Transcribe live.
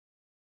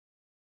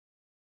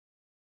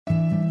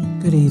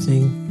Good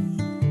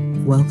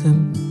evening.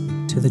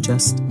 Welcome to the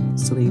Just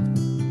Sleep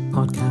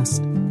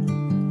podcast.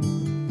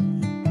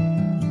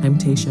 I'm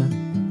Tasha,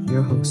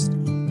 your host.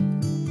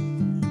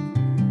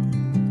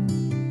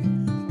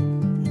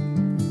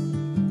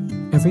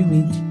 Every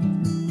week,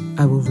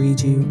 I will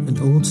read you an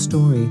old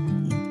story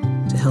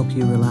to help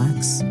you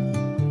relax,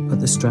 put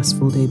the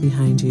stressful day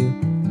behind you,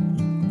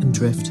 and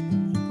drift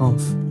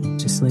off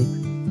to sleep.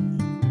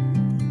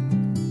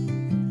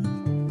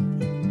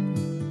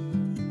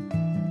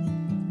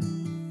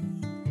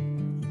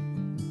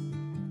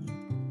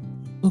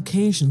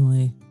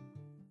 Occasionally,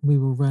 we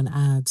will run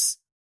ads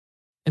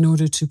in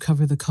order to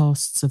cover the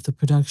costs of the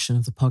production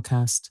of the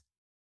podcast.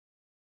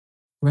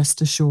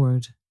 Rest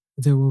assured,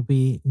 there will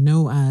be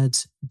no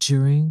ads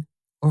during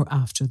or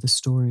after the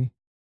story.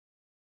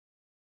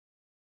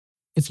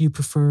 If you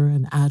prefer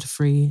an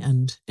ad-free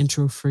and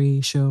intro-free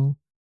show,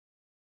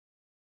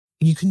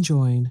 you can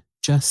join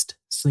Just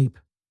Sleep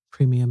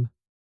Premium.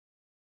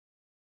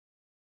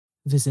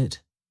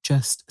 Visit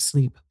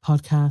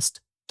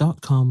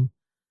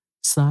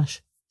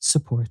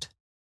justsleeppodcast.com/support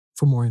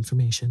for more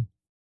information.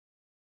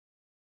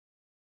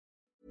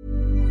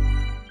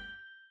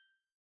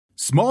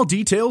 Small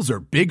details are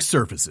big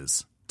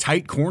surfaces.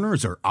 Tight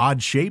corners are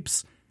odd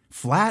shapes.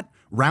 Flat,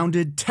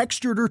 rounded,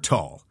 textured, or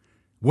tall.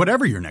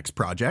 Whatever your next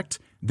project,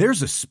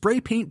 there's a spray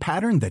paint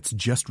pattern that's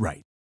just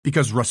right.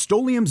 Because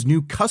Rust-Oleum's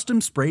new Custom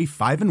Spray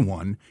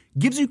 5-in-1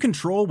 gives you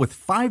control with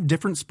 5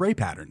 different spray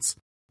patterns.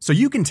 So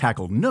you can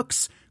tackle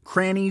nooks,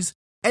 crannies,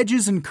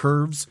 edges, and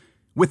curves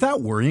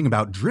without worrying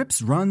about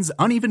drips, runs,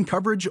 uneven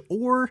coverage,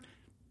 or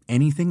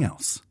anything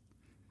else.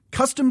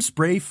 Custom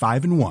Spray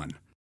 5-in-1.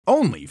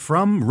 Only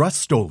from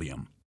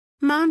Rust-Oleum.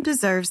 Mom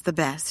deserves the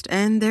best,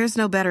 and there's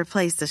no better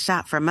place to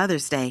shop for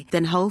Mother's Day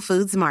than Whole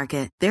Foods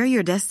Market. They're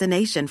your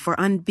destination for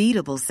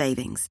unbeatable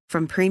savings,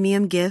 from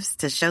premium gifts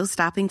to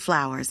show-stopping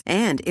flowers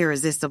and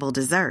irresistible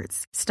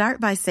desserts. Start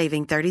by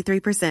saving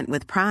 33%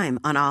 with Prime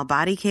on all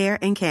body care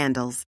and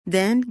candles.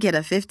 Then get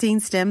a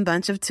 15-stem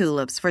bunch of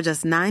tulips for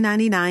just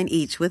 $9.99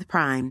 each with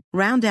Prime.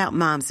 Round out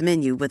Mom's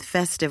menu with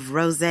festive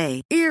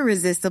rosé,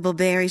 irresistible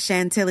berry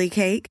chantilly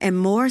cake, and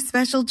more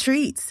special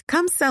treats.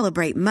 Come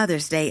celebrate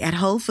Mother's Day at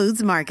Whole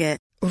Foods Market.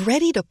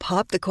 Ready to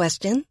pop the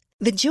question?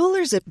 The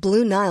jewelers at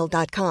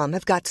BlueNile.com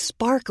have got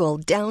sparkle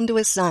down to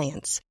a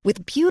science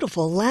with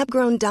beautiful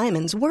lab-grown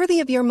diamonds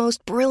worthy of your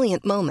most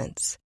brilliant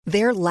moments.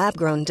 Their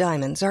lab-grown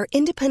diamonds are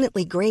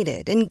independently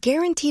graded and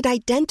guaranteed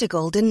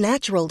identical to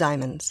natural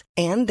diamonds,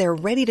 and they're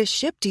ready to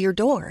ship to your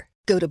door.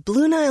 Go to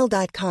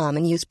BlueNile.com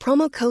and use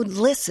promo code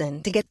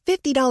LISTEN to get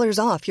 $50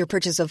 off your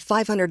purchase of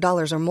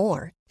 $500 or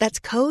more. That's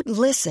code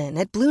LISTEN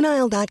at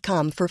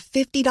BlueNile.com for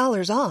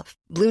 $50 off.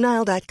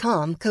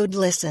 BlueNile.com, code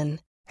LISTEN.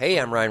 Hey,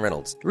 I'm Ryan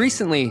Reynolds.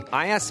 Recently,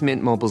 I asked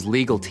Mint Mobile's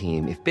legal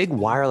team if big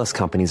wireless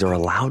companies are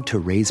allowed to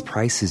raise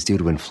prices due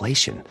to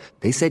inflation.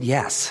 They said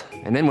yes.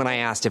 And then when I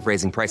asked if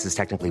raising prices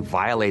technically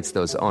violates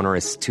those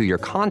onerous 2-year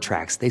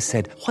contracts, they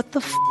said, "What the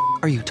f***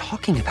 are you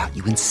talking about,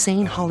 you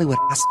insane Hollywood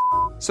ass?"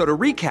 So to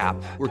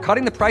recap, we're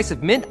cutting the price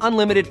of Mint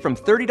Unlimited from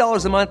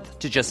 $30 a month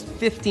to just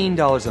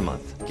 $15 a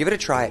month. Give it a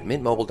try at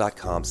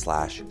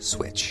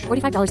mintmobile.com/switch.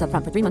 $45 up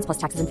front for 3 months plus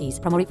taxes and fees.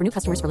 Promo rate for new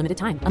customers for limited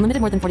time. Unlimited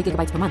more than 40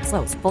 gigabytes per month.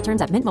 Slows full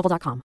terms at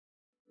mintmobile.com.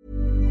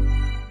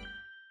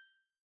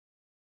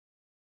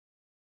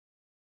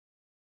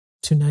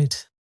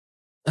 Tonight,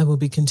 I will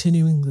be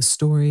continuing the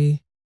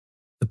story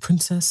The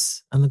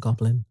Princess and the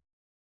Goblin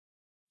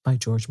by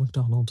George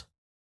MacDonald.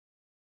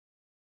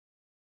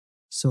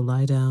 So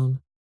lie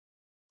down,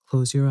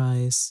 close your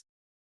eyes,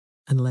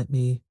 and let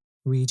me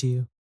read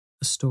you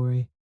a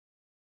story.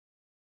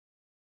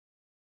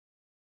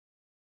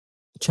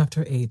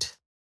 Chapter 8.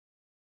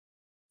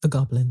 The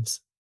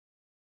Goblins.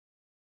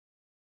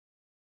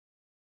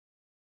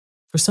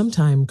 For some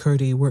time,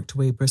 Curdy worked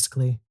away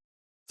briskly,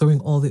 throwing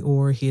all the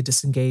ore he had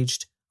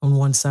disengaged on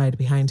one side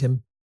behind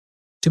him,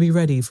 to be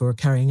ready for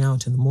carrying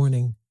out in the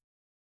morning.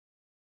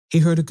 He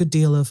heard a good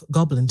deal of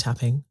goblin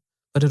tapping,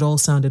 but it all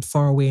sounded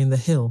far away in the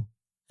hill,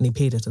 and he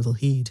paid it little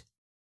heed.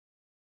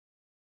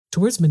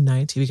 Towards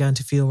midnight, he began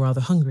to feel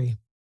rather hungry,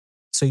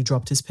 so he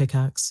dropped his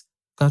pickaxe,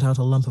 got out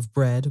a lump of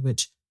bread,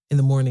 which in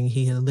the morning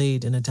he had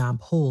laid in a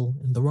damp hole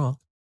in the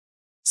rock,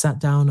 sat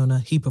down on a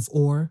heap of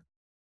ore,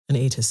 and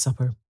ate his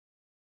supper.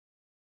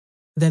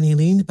 Then he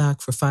leaned back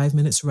for 5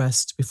 minutes'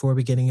 rest before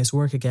beginning his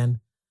work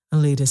again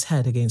and laid his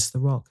head against the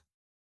rock.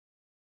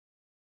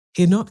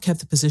 He had not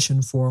kept the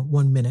position for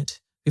 1 minute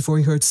before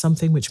he heard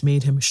something which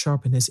made him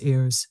sharpen his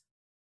ears.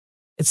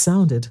 It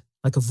sounded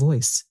like a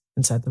voice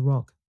inside the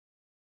rock.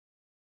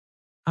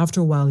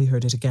 After a while he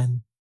heard it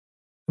again.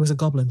 It was a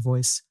goblin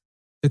voice.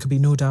 There could be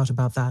no doubt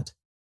about that,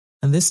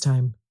 and this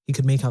time he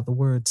could make out the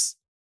words.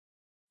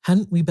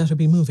 "Hadn't we better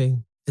be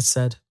moving?" it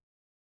said.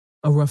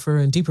 A rougher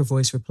and deeper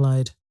voice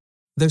replied,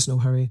 "There's no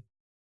hurry.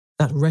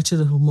 That wretched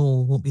little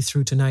mole won't be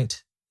through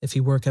tonight, if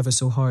he work ever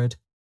so hard.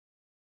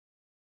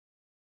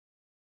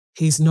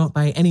 He's not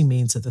by any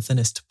means at the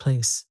thinnest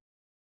place."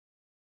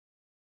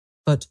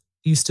 "But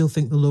you still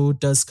think the load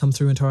does come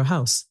through into our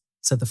house?"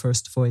 said the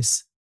first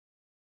voice.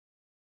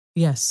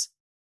 "Yes,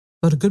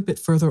 but a good bit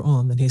further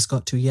on than he's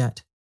got to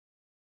yet.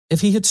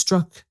 If he had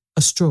struck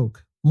a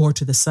stroke more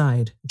to the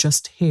side,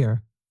 just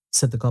here,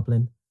 said the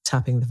goblin,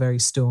 tapping the very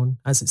stone,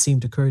 as it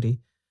seemed to Curdie,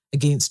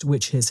 against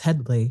which his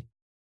head lay,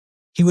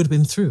 he would have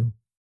been through.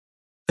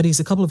 But he's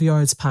a couple of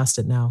yards past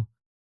it now,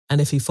 and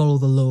if he follow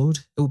the load,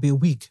 it will be a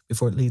week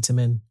before it leads him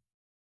in.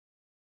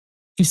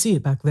 You see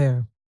it back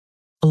there,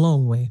 a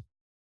long way.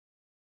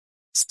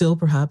 Still,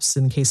 perhaps,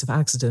 in case of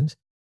accident,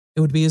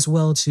 it would be as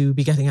well to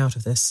be getting out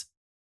of this.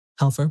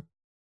 Halfor,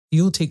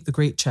 you'll take the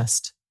great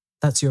chest.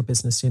 That's your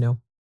business, you know.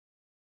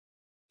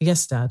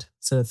 Yes, Dad,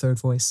 said a third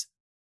voice.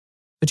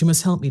 But you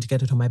must help me to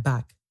get it on my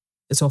back.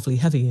 It's awfully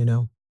heavy, you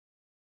know.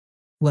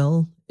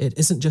 Well, it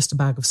isn't just a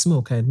bag of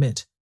smoke, I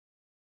admit.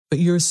 But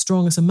you're as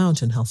strong as a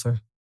mountain,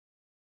 Halfor.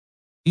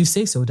 You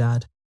say so,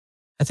 Dad.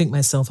 I think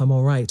myself I'm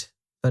all right,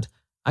 but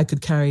I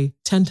could carry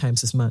 10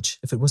 times as much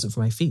if it wasn't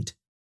for my feet.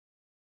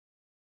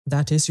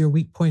 That is your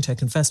weak point, I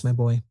confess, my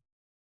boy.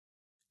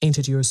 Ain't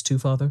it yours too,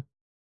 Father?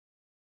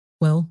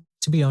 Well,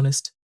 to be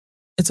honest,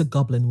 it's a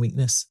goblin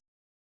weakness.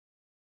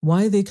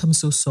 Why they come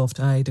so soft,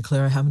 I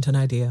declare I haven't an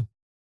idea.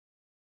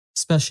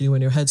 Especially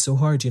when your head's so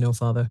hard, you know,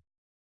 Father.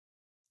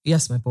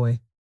 Yes, my boy.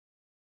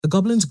 The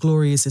goblin's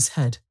glory is his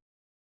head.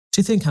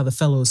 To think how the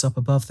fellows up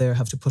above there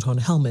have to put on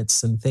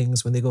helmets and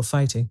things when they go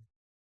fighting.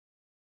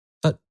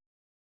 But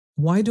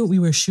why don't we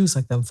wear shoes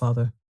like them,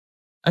 Father?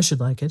 I should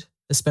like it,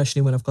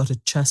 especially when I've got a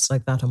chest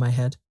like that on my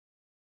head.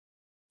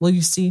 Well,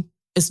 you see,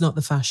 it's not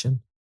the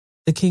fashion.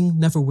 The king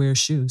never wears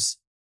shoes.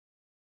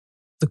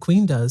 The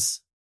queen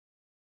does.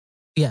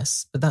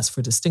 Yes, but that's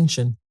for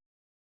distinction.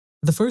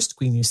 The first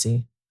queen, you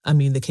see, I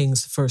mean the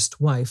king's first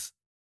wife,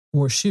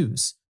 wore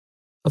shoes,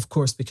 of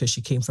course because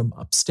she came from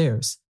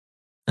upstairs.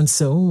 And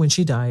so, when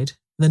she died,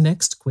 the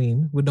next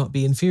queen would not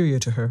be inferior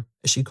to her,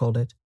 as she called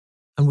it,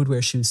 and would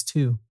wear shoes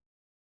too.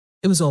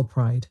 It was all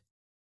pride.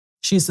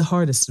 She is the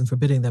hardest in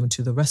forbidding them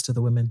to the rest of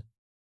the women.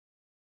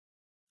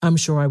 I'm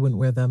sure I wouldn't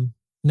wear them.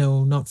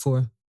 No, not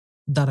for...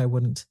 That I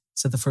wouldn't,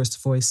 said the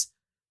first voice,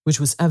 which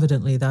was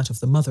evidently that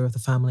of the mother of the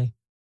family.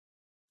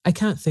 I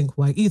can't think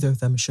why either of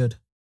them should.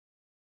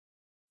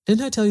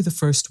 Didn't I tell you the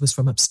first was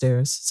from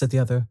upstairs, said the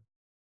other.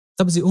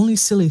 That was the only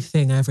silly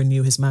thing I ever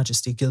knew His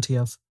Majesty guilty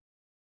of.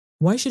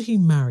 Why should he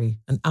marry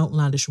an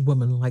outlandish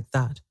woman like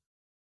that?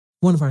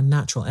 One of our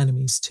natural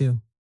enemies, too.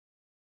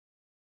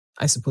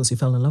 I suppose he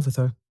fell in love with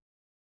her.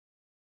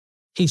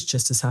 He's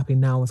just as happy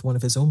now with one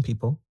of his own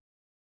people.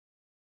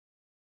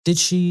 Did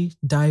she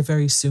die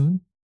very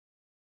soon?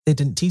 They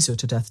didn't tease her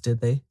to death, did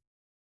they?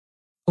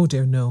 Oh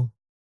dear, no.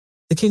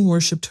 The king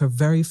worshipped her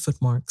very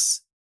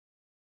footmarks.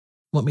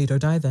 What made her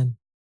die then?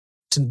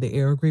 Didn't the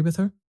heir agree with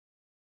her?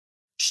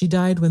 She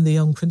died when the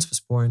young prince was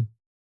born.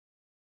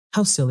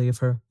 How silly of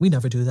her. We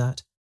never do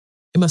that.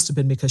 It must have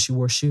been because she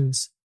wore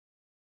shoes.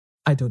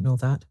 I don't know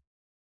that.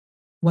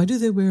 Why do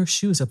they wear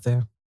shoes up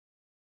there?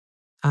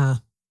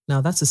 Ah,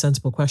 now that's a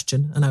sensible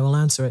question, and I will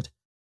answer it.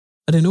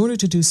 But in order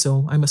to do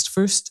so, I must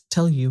first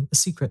tell you a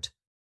secret.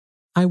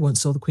 I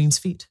once saw the Queen's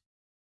feet.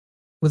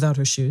 Without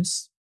her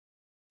shoes?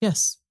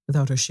 Yes,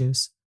 without her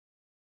shoes.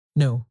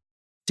 No.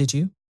 Did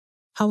you?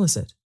 How was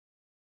it?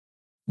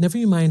 Never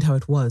you mind how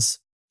it was.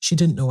 She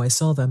didn't know I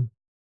saw them.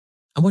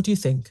 And what do you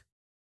think?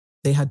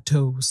 They had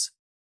toes.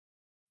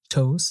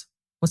 Toes?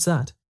 What's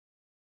that?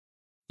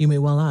 You may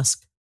well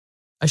ask.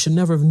 I should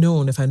never have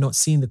known if I had not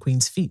seen the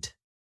Queen's feet.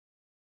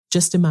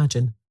 Just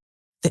imagine.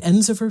 The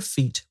ends of her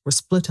feet were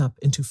split up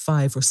into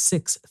 5 or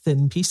 6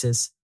 thin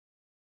pieces.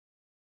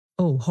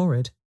 Oh,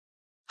 horrid.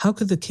 How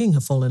could the king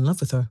have fallen in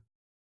love with her?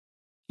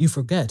 You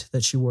forget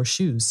that she wore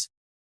shoes.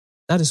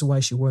 That is why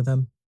she wore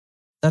them.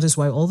 That is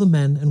why all the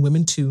men and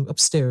women too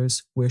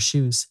upstairs wear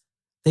shoes.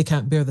 They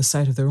can't bear the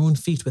sight of their own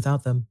feet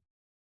without them.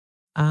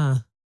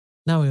 Ah,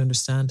 now I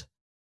understand.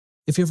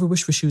 If you ever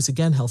wish for shoes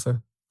again,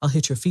 Halfor, I'll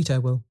hit your feet, I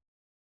will.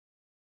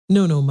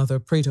 No, no, mother,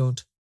 pray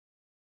don't.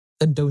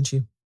 Then don't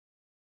you?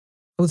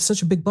 But with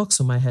such a big box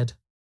on my head.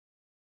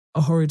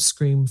 A horrid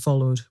scream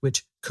followed,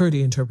 which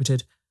Curdie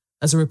interpreted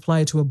as a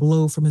reply to a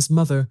blow from his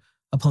mother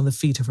upon the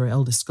feet of her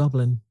eldest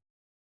goblin.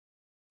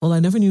 Well, I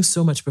never knew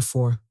so much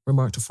before,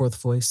 remarked a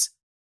fourth voice.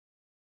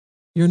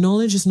 Your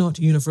knowledge is not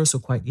universal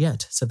quite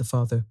yet, said the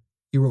father.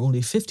 You were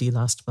only 50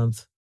 last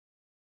month.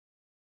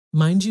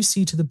 Mind you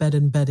see to the bed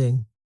and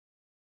bedding.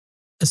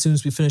 As soon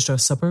as we finished our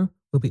supper,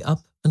 we'll be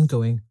up and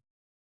going.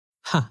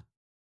 Ha!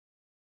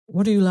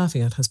 What are you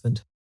laughing at,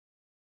 husband?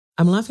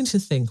 I'm laughing to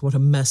think what a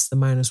mess the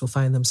miners will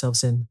find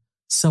themselves in,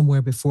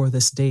 somewhere before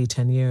this day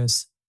 10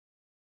 years.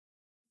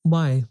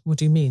 Why, what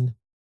do you mean?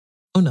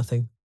 Oh,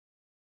 nothing.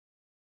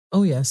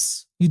 Oh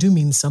yes, you do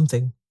mean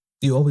something.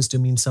 You always do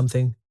mean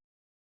something.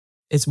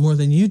 It's more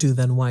than you do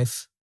then,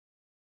 wife.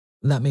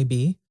 That may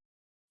be,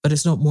 but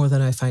it's not more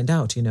than I find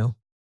out, you know.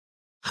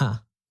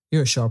 Ha,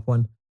 you're a sharp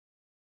one.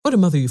 What a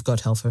mother you've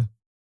got, Halfor.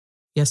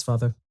 Yes,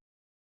 father.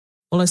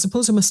 Well, I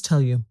suppose I must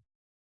tell you.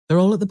 They're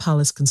all at the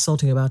palace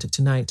consulting about it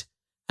tonight,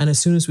 and as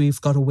soon as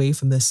we've got away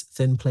from this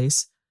thin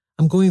place,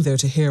 I'm going there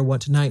to hear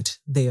what night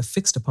they have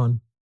fixed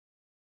upon.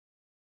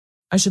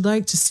 I should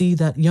like to see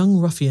that young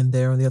ruffian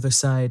there on the other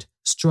side,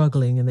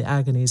 struggling in the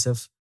agonies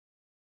of...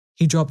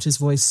 He dropped his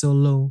voice so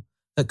low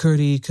that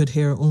Curdie could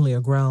hear only a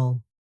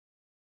growl.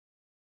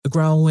 The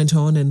growl went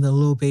on in the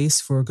low bass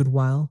for a good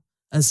while,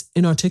 as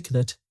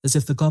inarticulate as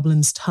if the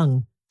goblin's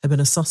tongue had been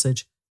a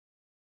sausage.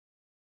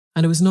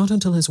 And it was not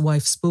until his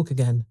wife spoke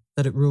again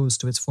that it rose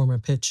to its former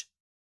pitch.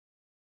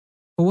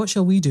 "But what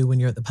shall we do when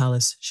you're at the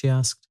palace?" she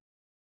asked.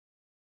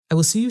 "I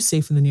will see you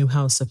safe in the new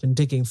house I've been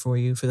digging for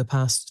you for the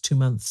past 2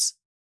 months.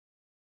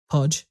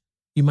 Podge,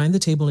 you mind the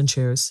table and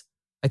chairs.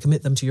 I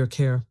commit them to your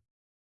care.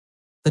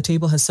 The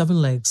table has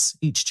 7 legs,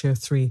 each chair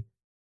 3.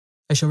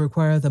 I shall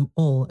require them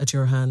all at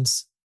your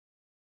hands."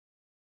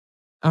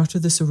 After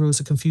this arose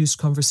a confused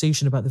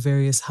conversation about the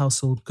various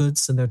household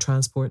goods and their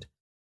transport,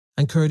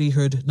 and Curdie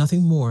heard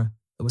nothing more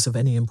that was of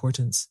any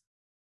importance.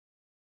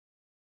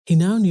 He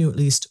now knew at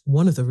least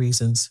one of the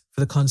reasons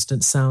for the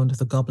constant sound of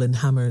the goblin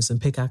hammers and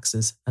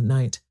pickaxes at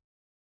night.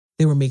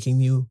 They were making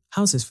new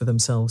houses for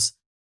themselves,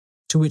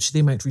 to which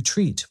they might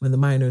retreat when the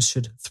miners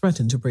should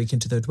threaten to break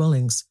into their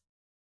dwellings.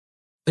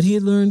 But he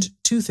had learned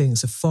 2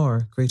 things of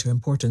far greater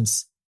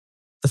importance.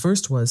 The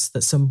first was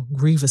that some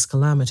grievous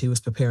calamity was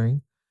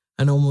preparing,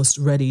 and almost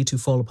ready to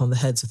fall upon the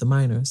heads of the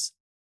miners.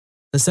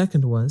 The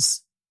second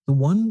was the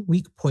one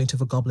weak point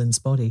of a goblin's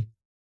body.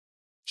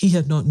 He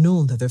had not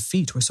known that their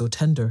feet were so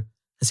tender,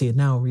 as he had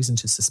now reason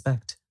to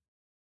suspect.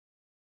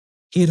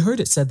 He had heard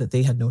it said that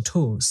they had no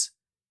toes.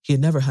 He had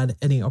never had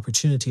any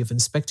opportunity of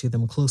inspecting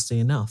them closely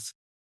enough,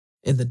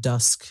 in the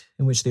dusk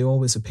in which they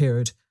always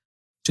appeared,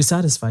 to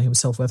satisfy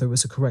himself whether it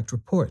was a correct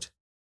report.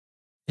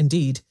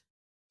 Indeed,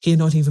 he had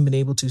not even been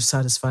able to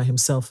satisfy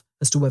himself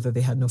as to whether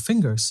they had no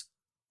fingers,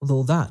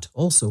 although that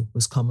also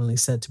was commonly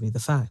said to be the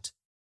fact.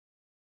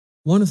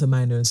 One of the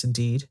miners,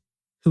 indeed,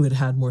 who had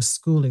had more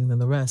schooling than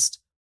the rest,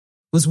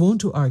 was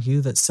wont to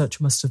argue that such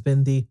must have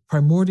been the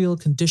primordial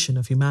condition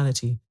of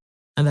humanity,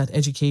 and that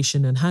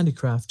education and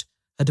handicraft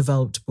had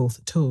developed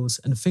both toes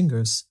and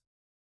fingers,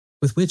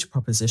 with which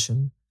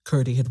proposition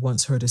Curdie had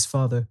once heard his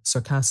father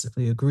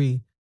sarcastically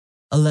agree,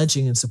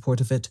 alleging in support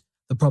of it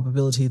the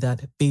probability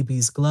that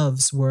babies'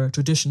 gloves were a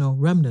traditional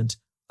remnant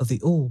of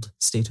the old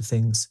state of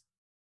things,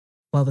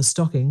 while the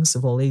stockings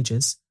of all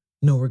ages,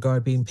 no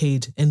regard being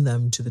paid in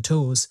them to the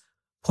toes,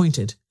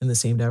 pointed in the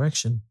same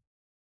direction.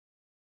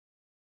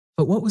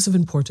 But what was of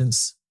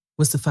importance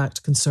was the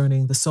fact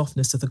concerning the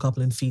softness of the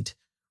goblin feet,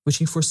 which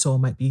he foresaw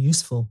might be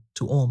useful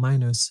to all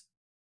miners.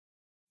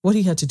 What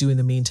he had to do in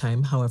the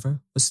meantime,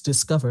 however, was to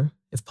discover,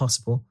 if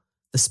possible,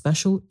 the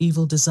special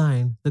evil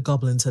design the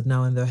goblins had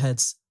now in their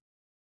heads.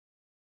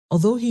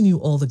 Although he knew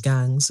all the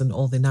gangs and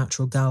all the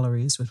natural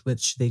galleries with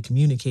which they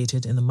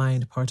communicated in the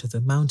mined part of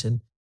the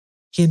mountain,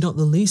 he had not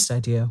the least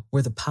idea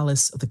where the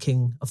palace of the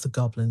king of the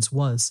goblins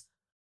was.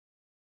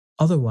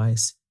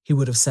 Otherwise, he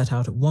would have set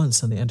out at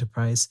once on the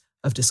enterprise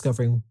of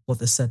discovering what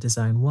the said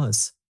design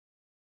was.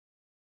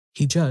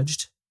 He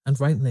judged, and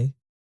rightly,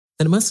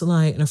 that it must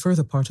lie in a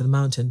further part of the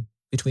mountain,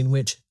 between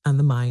which and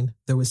the mine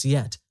there was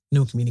yet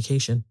no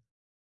communication.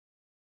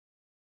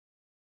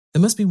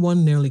 There must be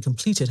one nearly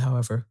completed,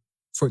 however,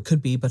 for it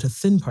could be but a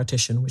thin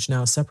partition which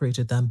now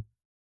separated them.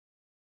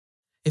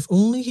 If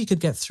only he could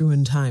get through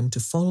in time to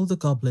follow the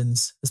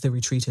goblins as they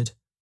retreated.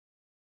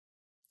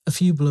 A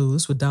few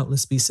blows would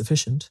doubtless be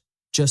sufficient,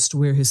 just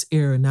where his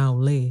ear now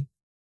lay,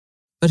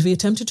 but if he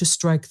attempted to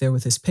strike there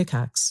with his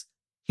pickaxe,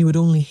 he would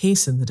only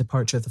hasten the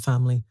departure of the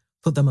family,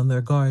 put them on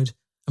their guard,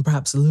 and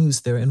perhaps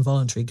lose their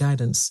involuntary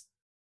guidance.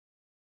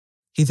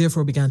 He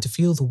therefore began to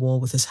feel the wall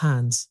with his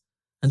hands,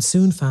 and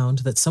soon found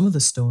that some of the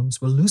stones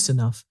were loose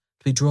enough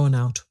to be drawn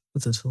out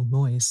with little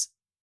noise.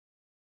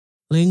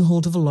 Laying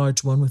hold of a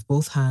large one with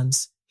both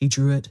hands, he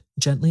drew it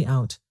gently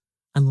out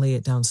and lay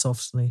it down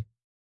softly.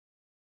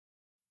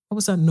 "What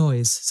was that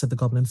noise?" said the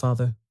goblin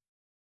father.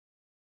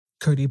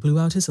 Curdie blew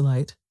out his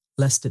light,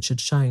 lest it should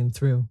shine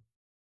through.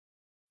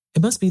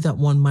 "It must be that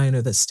one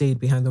miner that stayed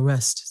behind the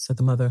rest," said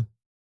the mother.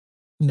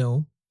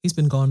 "No, he's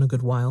been gone a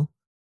good while.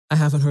 I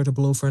haven't heard a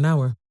blow for an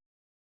hour.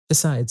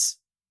 Besides,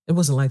 it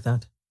wasn't like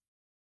that.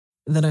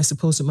 Then I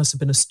suppose it must have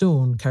been a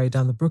stone carried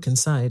down the brook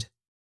inside."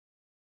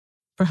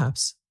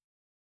 "Perhaps.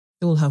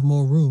 It will have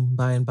more room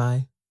by and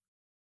by."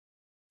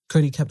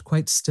 Curdie kept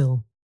quite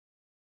still.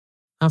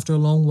 After a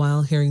long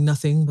while, hearing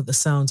nothing but the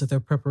sounds of their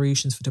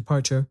preparations for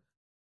departure,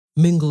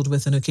 mingled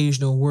with an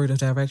occasional word of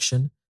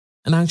direction,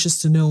 and anxious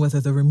to know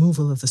whether the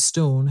removal of the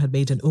stone had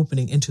made an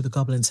opening into the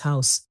goblin's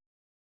house,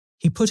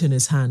 he put in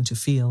his hand to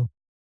feel.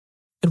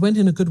 It went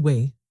in a good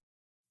way,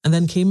 and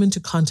then came into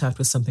contact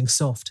with something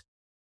soft.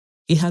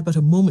 He had but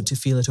a moment to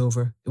feel it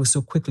over, it was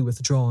so quickly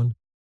withdrawn.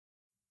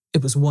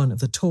 It was one of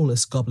the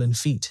tallest goblin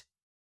feet.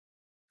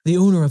 The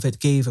owner of it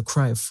gave a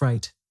cry of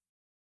fright.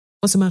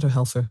 "What's the matter,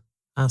 Helfer?"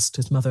 asked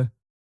his mother.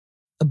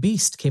 "A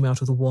beast came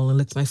out of the wall and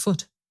licked my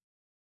foot."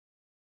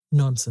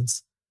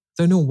 "Nonsense.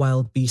 There are no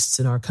wild beasts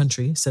in our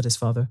country," said his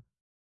father.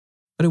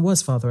 "But it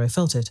was, father, I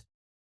felt it."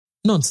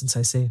 "Nonsense,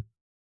 I say.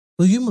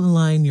 Will you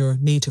malign your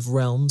native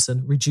realms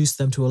and reduce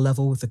them to a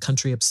level with the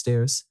country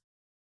upstairs?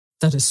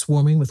 That is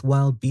swarming with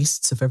wild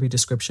beasts of every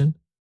description."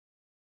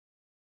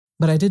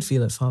 "But I did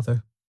feel it,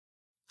 father.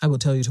 I will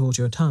tell you to hold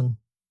your tongue.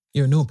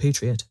 You're no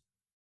patriot."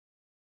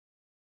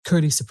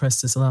 Curdie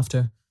suppressed his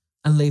laughter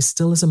and lay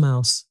still as a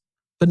mouse,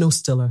 but no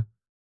stiller.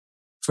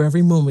 For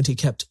every moment he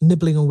kept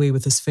nibbling away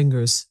with his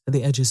fingers at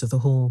the edges of the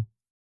hole.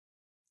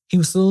 He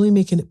was slowly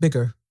making it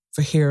bigger,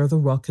 for here the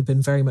rock had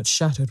been very much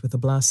shattered with the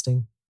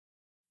blasting.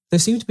 There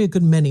seemed to be a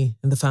good many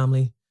in the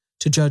family,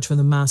 to judge from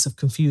the mass of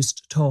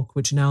confused talk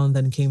which now and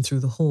then came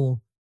through the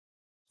hole.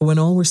 But when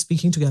all were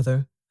speaking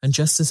together, and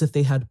just as if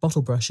they had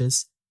bottle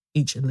brushes,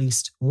 each at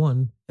least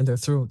one, in their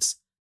throats,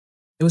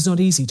 it was not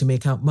easy to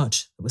make out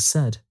much that was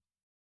said.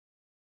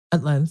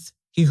 At length,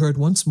 he heard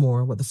once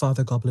more what the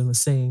Father Goblin was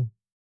saying.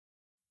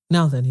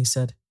 "Now then," he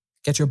said,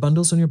 "get your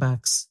bundles on your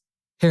backs.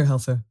 Here,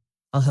 Helfer,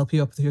 I'll help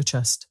you up with your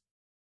chest."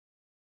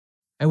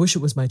 "I wish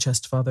it was my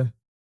chest, Father."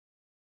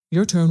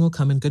 "Your turn will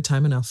come in good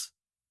time enough.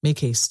 Make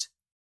haste."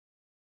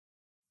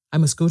 "I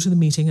must go to the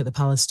meeting at the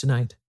palace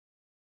tonight.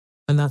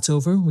 When that's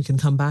over, we can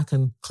come back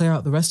and clear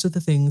out the rest of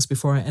the things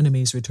before our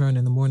enemies return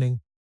in the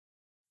morning.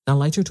 Now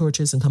light your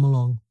torches and come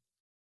along."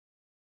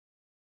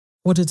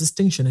 What a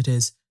distinction it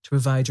is to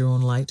provide your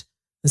own light,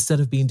 instead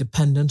of being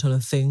dependent on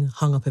a thing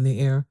hung up in the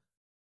air,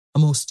 a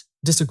most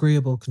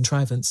disagreeable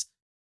contrivance,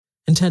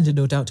 intended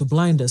no doubt to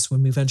blind us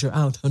when we venture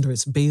out under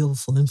its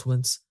baleful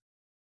influence.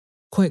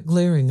 Quite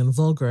glaring and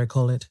vulgar, I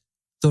call it,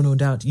 though no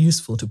doubt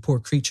useful to poor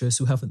creatures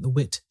who haven't the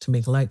wit to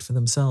make light for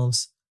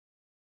themselves.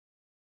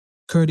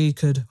 Curdie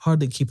could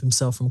hardly keep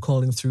himself from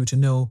calling through to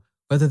know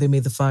whether they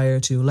made the fire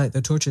to light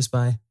their torches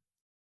by.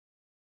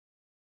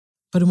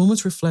 But a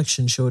moment's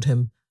reflection showed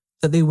him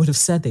that they would have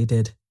said they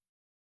did,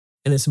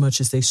 inasmuch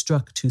as they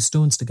struck two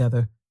stones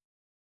together,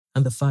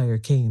 and the fire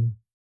came.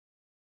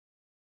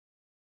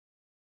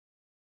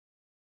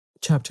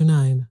 Chapter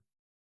 9.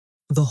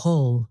 The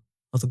Hall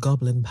of the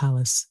Goblin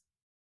Palace.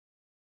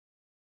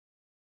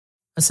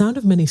 A sound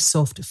of many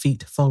soft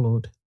feet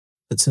followed,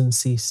 but soon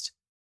ceased.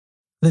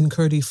 Then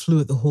Curdie flew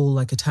at the hole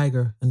like a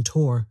tiger and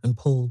tore and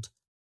pulled.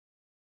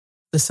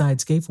 The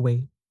sides gave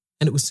way,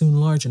 and it was soon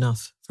large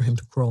enough for him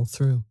to crawl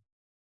through.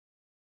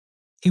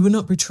 He would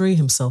not betray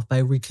himself by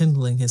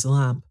rekindling his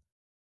lamp,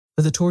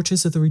 but the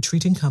torches of the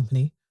retreating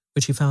company,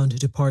 which he found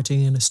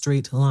departing in a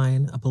straight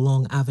line up a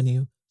long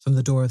avenue from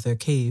the door of their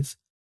cave,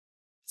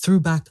 threw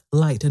back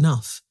light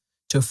enough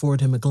to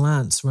afford him a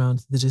glance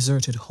round the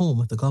deserted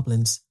home of the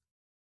goblins.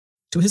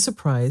 To his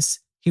surprise,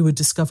 he would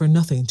discover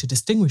nothing to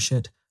distinguish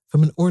it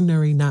from an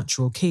ordinary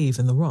natural cave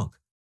in the rock,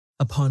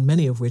 upon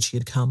many of which he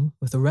had come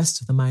with the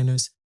rest of the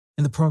miners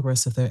in the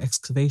progress of their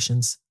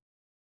excavations.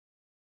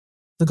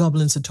 The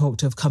goblins had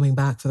talked of coming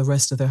back for the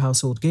rest of their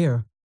household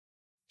gear.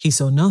 He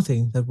saw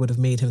nothing that would have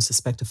made him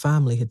suspect a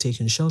family had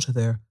taken shelter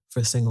there for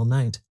a single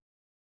night.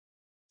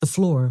 The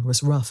floor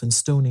was rough and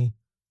stony,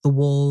 the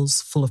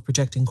walls full of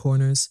projecting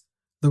corners,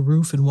 the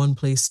roof in one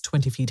place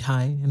 20 feet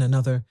high, in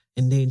another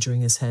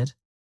endangering his head,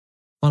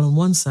 while on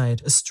one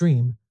side a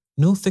stream,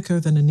 no thicker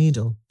than a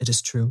needle, it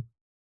is true,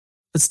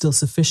 but still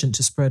sufficient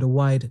to spread a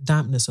wide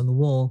dampness on the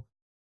wall,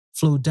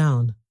 flowed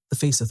down the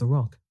face of the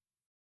rock.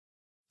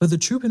 But the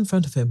troop in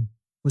front of him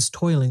was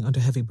toiling under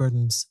heavy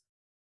burdens.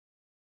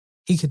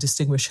 He could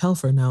distinguish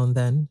Helfer now and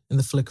then in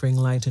the flickering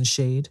light and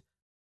shade,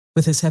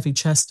 with his heavy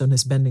chest on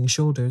his bending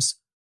shoulders,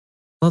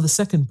 while the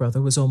second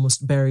brother was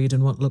almost buried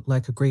in what looked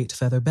like a great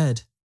feather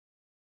bed.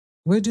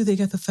 Where do they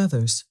get the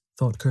feathers?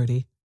 Thought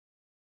Curdie.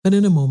 But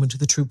in a moment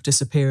the troop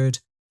disappeared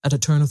at a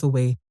turn of the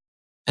way,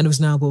 and it was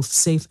now both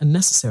safe and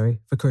necessary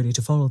for Curdie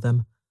to follow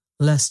them,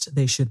 lest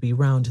they should be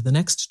round the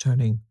next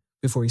turning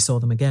before he saw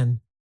them again,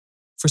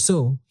 for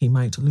so he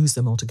might lose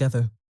them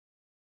altogether.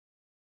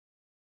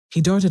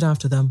 He darted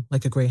after them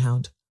like a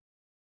greyhound.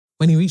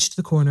 When he reached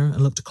the corner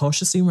and looked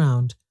cautiously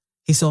round,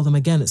 he saw them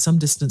again at some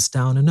distance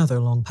down another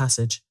long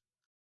passage.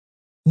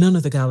 None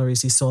of the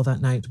galleries he saw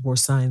that night bore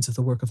signs of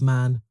the work of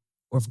man,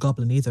 or of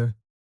goblin either.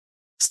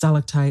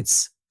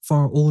 Stalactites,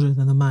 far older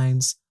than the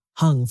mines,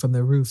 hung from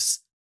their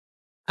roofs,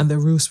 and their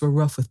roofs were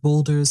rough with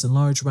boulders and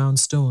large round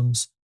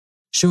stones,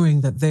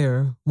 showing that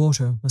there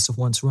water must have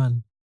once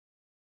run.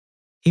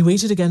 He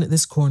waited again at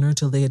this corner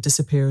till they had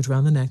disappeared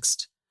round the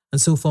next, and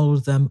so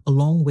followed them a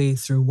long way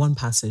through one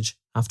passage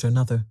after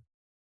another.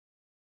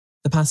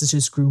 The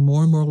passages grew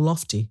more and more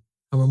lofty,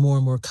 and were more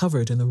and more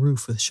covered in the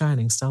roof with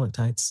shining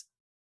stalactites.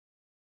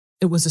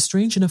 It was a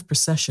strange enough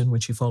procession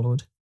which he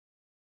followed,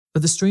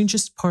 but the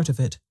strangest part of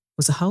it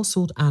was the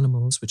household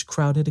animals which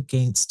crowded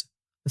against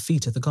the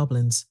feet of the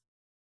goblins.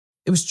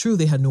 It was true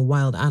they had no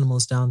wild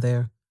animals down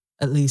there,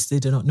 at least they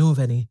did not know of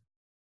any,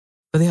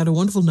 but they had a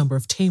wonderful number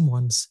of tame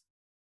ones.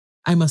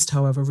 I must,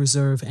 however,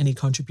 reserve any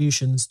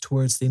contributions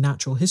towards the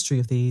natural history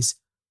of these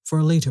for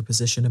a later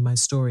position in my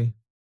story.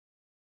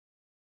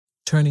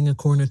 Turning a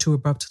corner too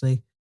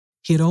abruptly,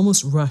 he had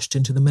almost rushed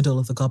into the middle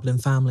of the goblin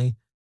family,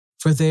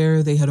 for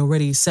there they had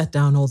already set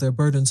down all their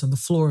burdens on the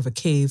floor of a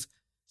cave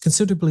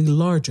considerably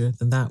larger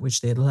than that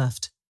which they had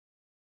left.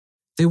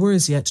 They were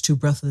as yet too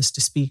breathless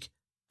to speak,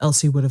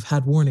 else he would have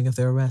had warning of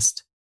their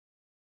arrest.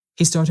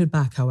 He started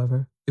back,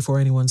 however, before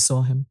anyone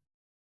saw him,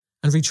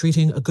 and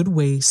retreating a good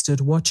way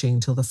stood watching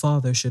till the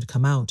father should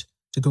come out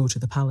to go to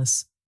the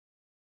palace.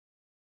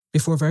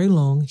 Before very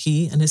long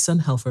he and his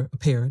son Helfer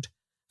appeared,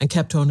 and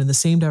kept on in the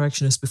same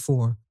direction as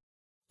before,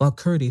 while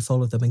Curdie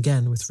followed them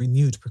again with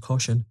renewed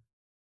precaution.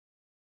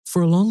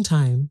 For a long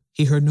time,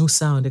 he heard no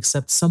sound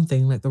except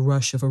something like the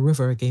rush of a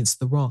river against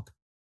the rock,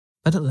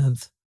 but at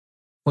length,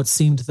 what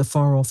seemed the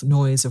far-off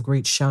noise of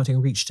great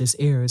shouting reached his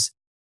ears,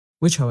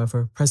 which,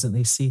 however,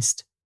 presently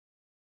ceased.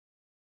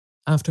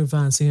 After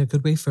advancing a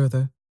good way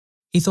further,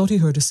 he thought he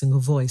heard a single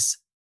voice.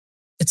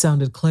 It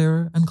sounded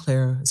clearer and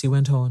clearer as he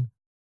went on,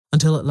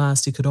 until at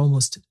last he could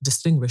almost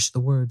distinguish the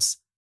words.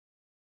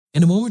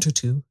 In a moment or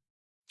two,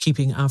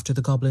 keeping after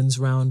the goblins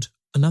round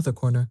another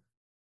corner,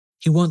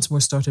 he once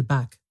more started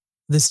back,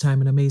 this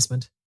time in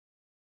amazement.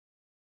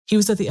 He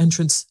was at the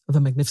entrance of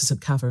a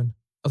magnificent cavern,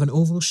 of an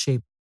oval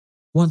shape,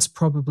 once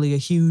probably a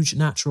huge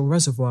natural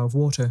reservoir of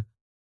water,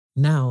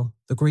 now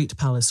the great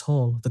palace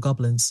hall of the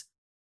Goblins.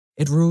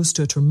 It rose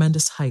to a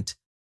tremendous height,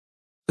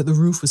 but the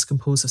roof was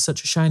composed of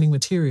such shining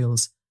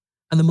materials,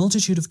 and the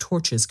multitude of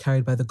torches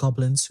carried by the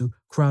goblins who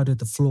crowded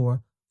the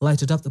floor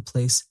lighted up the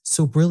place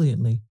so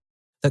brilliantly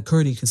that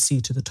Curdie could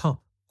see to the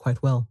top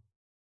quite well.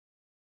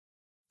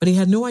 But he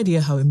had no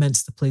idea how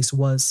immense the place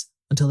was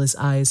until his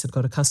eyes had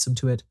got accustomed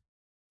to it,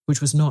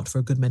 which was not for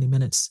a good many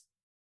minutes.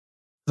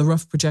 The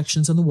rough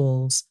projections on the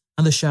walls,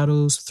 and the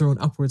shadows thrown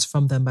upwards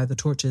from them by the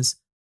torches,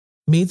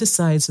 made the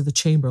sides of the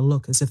chamber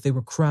look as if they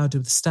were crowded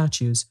with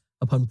statues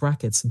upon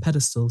brackets and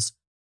pedestals,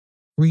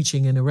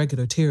 reaching in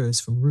irregular tiers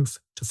from roof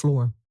to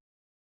floor.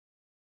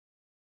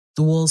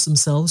 The walls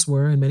themselves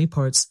were, in many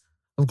parts,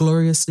 of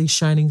gloriously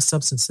shining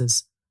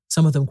substances,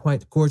 some of them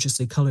quite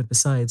gorgeously coloured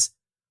besides,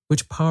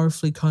 which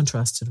powerfully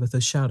contrasted with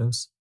the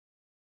shadows.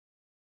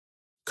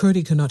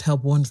 Curdie could not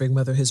help wondering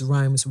whether his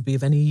rhymes would be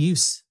of any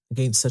use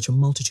against such a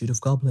multitude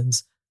of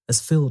goblins as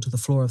filled the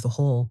floor of the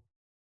hall,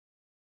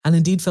 and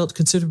indeed felt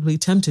considerably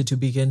tempted to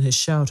begin his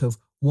shout of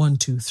 1,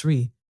 2,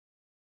 3,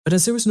 but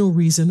as there was no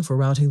reason for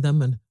routing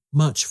them and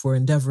much for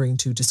endeavouring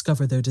to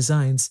discover their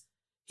designs,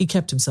 he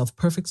kept himself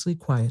perfectly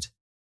quiet,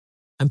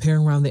 and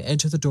peering round the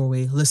edge of the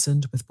doorway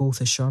listened with both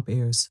his sharp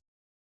ears.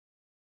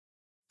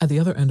 At the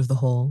other end of the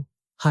hall,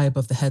 high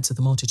above the heads of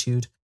the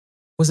multitude,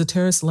 was a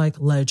terrace-like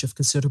ledge of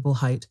considerable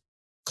height,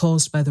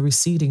 caused by the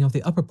receding of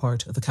the upper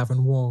part of the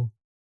cavern wall.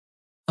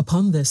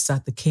 Upon this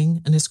sat the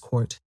king and his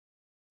court,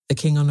 the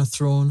king on a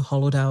throne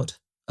hollowed out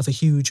of a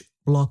huge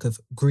block of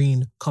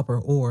green copper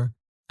ore,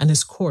 and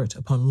his court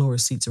upon lower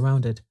seats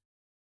around it.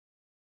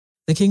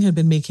 The king had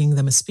been making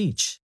them a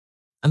speech,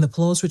 and the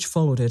applause which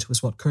followed it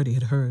was what Curdie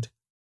had heard.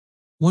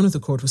 One of the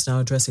court was now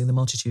addressing the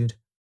multitude.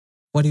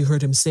 What he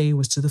heard him say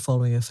was to the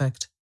following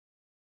effect.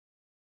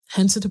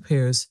 Hence it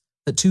appears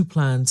that two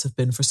plans have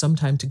been for some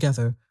time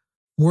together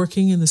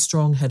working in the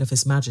strong head of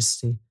His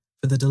Majesty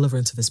for the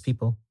deliverance of his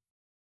people.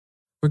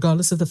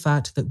 Regardless of the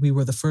fact that we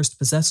were the first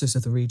possessors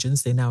of the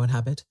regions they now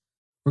inhabit,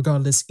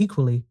 regardless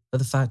equally of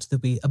the fact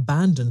that we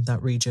abandoned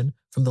that region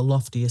from the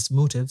loftiest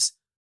motives,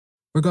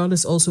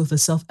 regardless also of the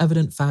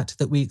self-evident fact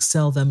that we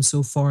excel them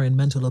so far in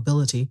mental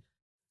ability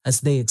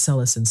as they excel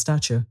us in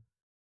stature,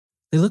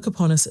 they look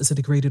upon us as a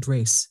degraded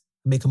race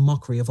and make a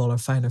mockery of all our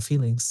finer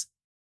feelings.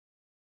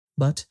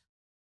 But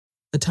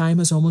the time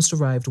has almost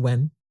arrived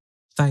when,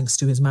 thanks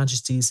to His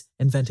Majesty's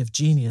inventive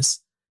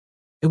genius,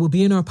 it will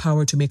be in our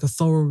power to make a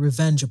thorough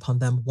revenge upon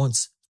them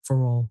once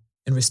for all,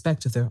 in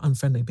respect of their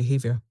unfriendly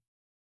behaviour.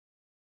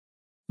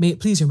 May it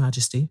please your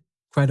Majesty,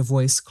 cried a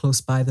voice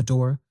close by the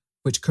door,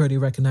 which Curdie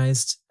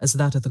recognised as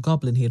that of the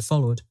goblin he had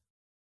followed.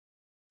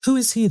 Who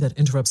is he that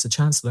interrupts the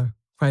Chancellor?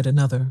 Cried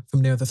another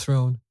from near the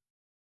throne.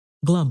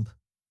 Glump,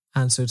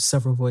 answered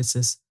several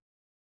voices.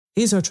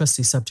 He is our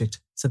trusty subject,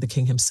 said the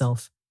king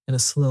himself, in a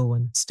slow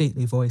and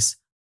stately voice.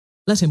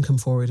 Let him come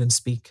forward and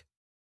speak.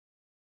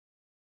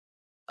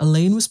 A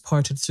lane was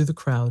parted through the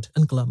crowd,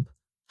 and Glump,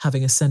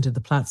 having ascended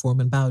the platform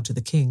and bowed to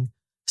the king,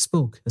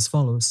 spoke as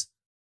follows.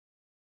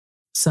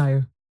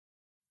 Sire,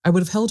 I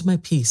would have held my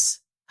peace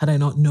had I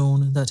not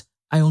known that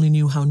I only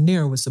knew how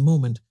near was the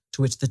moment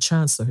to which the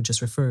Chancellor had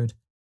just referred.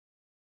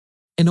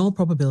 In all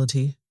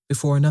probability,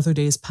 before another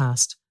day is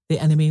passed, the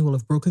enemy will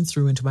have broken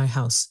through into my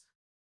house,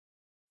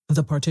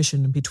 the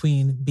partition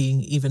between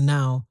being even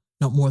now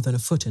not more than a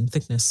foot in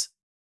thickness.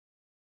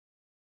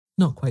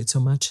 Not quite so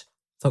much,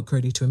 thought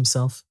Curdie to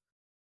himself.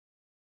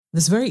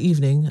 This very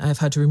evening I have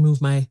had to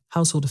remove my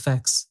household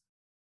effects.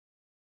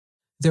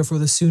 Therefore,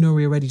 the sooner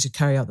we are ready to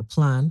carry out the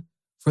plan,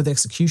 for the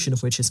execution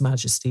of which His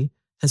Majesty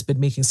has been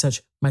making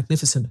such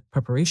magnificent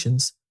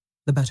preparations,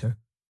 the better.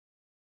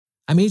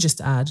 I may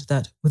just add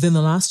that within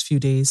the last few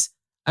days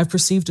I have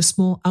perceived a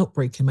small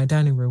outbreak in my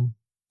dining room,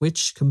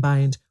 which,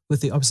 combined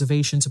with the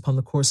observations upon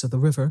the course of the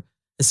river,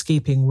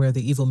 escaping where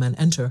the evil men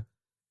enter,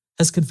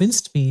 has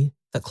convinced me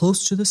that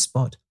close to the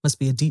spot must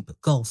be a deep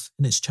gulf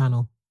in its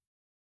channel.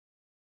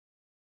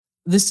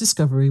 This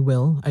discovery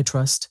will, I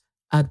trust,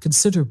 add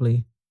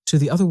considerably to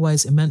the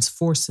otherwise immense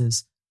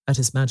forces at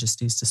His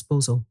Majesty's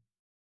disposal.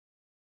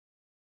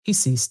 He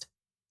ceased,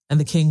 and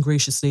the king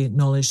graciously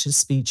acknowledged his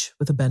speech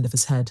with a bend of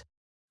his head,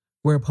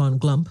 whereupon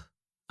Glump,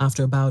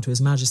 after a bow to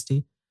His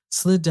Majesty,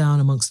 slid down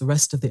amongst the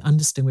rest of the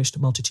undistinguished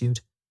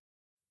multitude.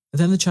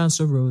 Then the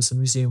Chancellor rose and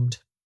resumed.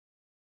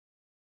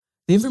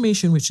 The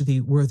information which the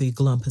worthy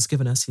Glump has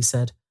given us, he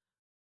said,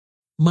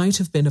 might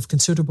have been of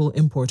considerable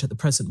import at the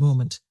present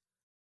moment,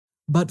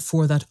 but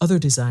for that other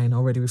design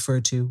already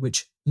referred to,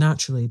 which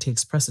naturally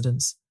takes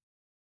precedence.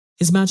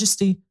 His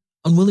Majesty,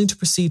 unwilling to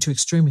proceed to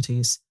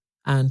extremities,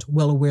 and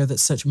well aware that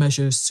such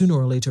measures sooner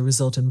or later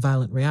result in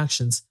violent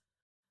reactions,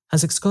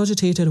 has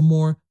excogitated a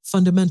more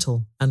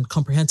fundamental and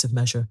comprehensive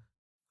measure,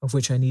 of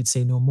which I need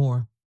say no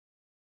more.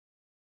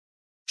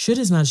 Should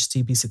His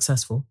Majesty be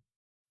successful,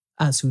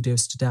 as who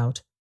dares to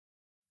doubt,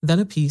 then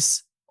a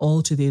peace,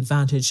 all to the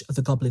advantage of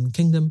the Goblin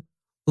kingdom,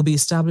 will be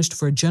established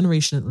for a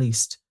generation at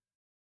least,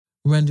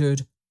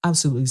 rendered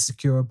absolutely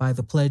secure by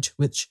the pledge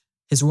which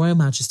His Royal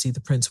Majesty the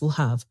Prince will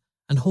have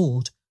and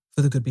hold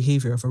for the good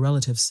behaviour of her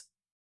relatives.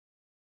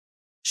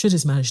 Should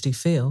His Majesty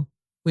fail,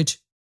 which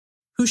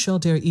who shall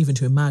dare even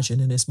to imagine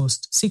in his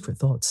most secret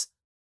thoughts,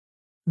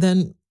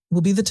 then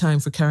will be the time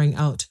for carrying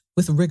out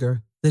with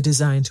rigour the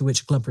design to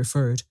which Glump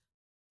referred,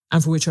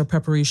 and for which our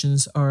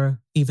preparations are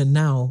even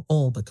now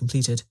all but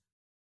completed.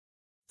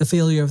 The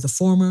failure of the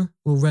former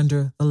will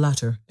render the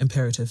latter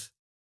imperative.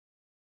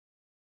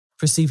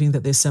 Perceiving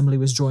that the assembly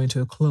was drawing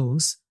to a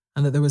close,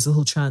 and that there was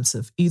little chance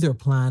of either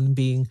plan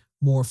being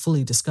more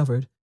fully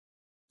discovered,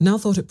 now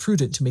thought it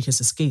prudent to make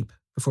his escape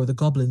before the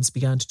goblins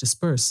began to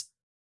disperse,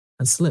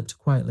 and slipped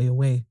quietly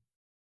away.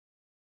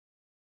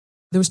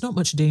 There was not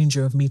much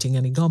danger of meeting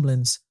any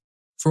goblins,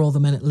 for all the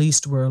men at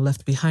least were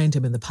left behind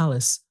him in the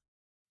palace,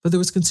 but there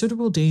was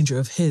considerable danger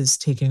of his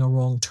taking a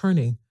wrong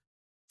turning,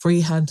 for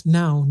he had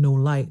now no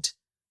light,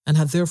 and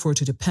had therefore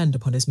to depend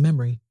upon his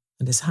memory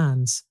and his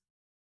hands.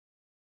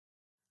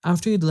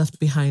 After he had left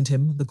behind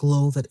him the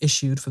glow that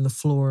issued from the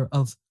floor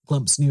of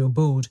Glump's new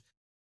abode,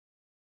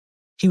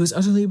 he was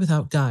utterly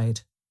without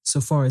guide, so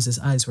far as his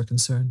eyes were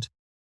concerned.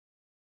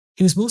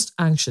 He was most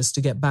anxious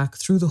to get back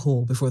through the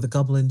hole before the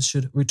goblins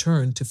should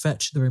return to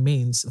fetch the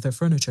remains of their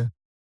furniture.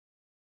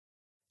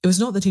 It was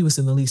not that he was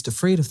in the least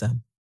afraid of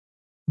them,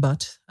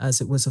 but,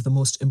 as it was of the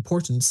most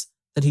importance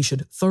that he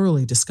should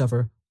thoroughly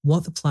discover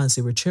what the plans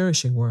they were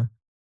cherishing were,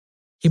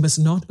 he must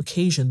not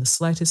occasion the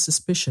slightest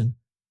suspicion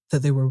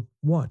that they were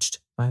watched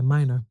by a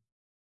miner.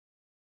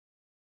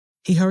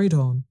 He hurried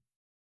on,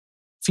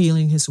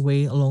 feeling his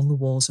way along the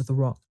walls of the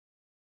rock.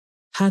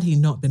 Had he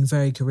not been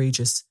very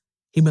courageous,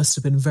 he must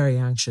have been very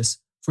anxious,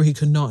 for he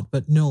could not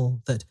but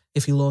know that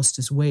if he lost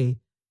his way,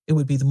 it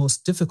would be the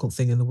most difficult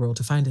thing in the world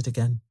to find it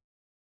again.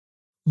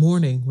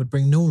 Morning would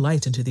bring no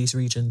light into these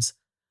regions,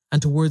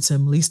 and towards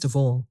him least of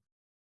all,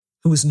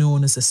 who was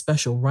known as a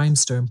special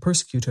rhymester and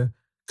persecutor,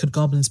 could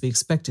goblins be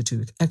expected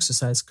to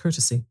exercise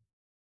courtesy.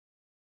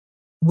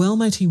 Well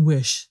might he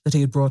wish that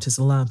he had brought his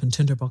lamp and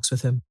tinderbox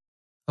with him,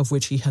 of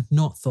which he had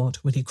not thought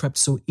when he crept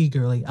so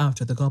eagerly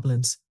after the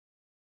goblins.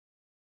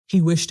 He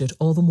wished it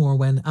all the more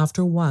when,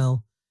 after a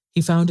while,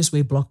 he found his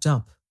way blocked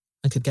up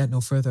and could get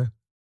no further.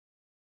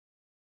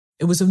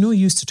 It was of no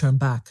use to turn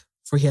back,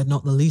 for he had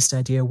not the least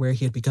idea where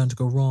he had begun to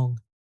go wrong.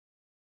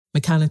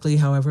 Mechanically,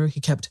 however,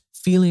 he kept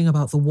feeling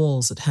about the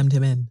walls that hemmed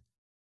him in.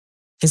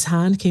 His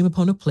hand came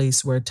upon a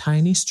place where a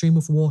tiny stream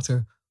of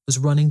water was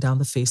running down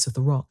the face of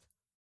the rock.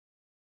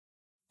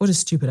 What a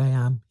stupid I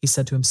am, he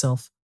said to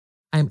himself.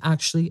 I am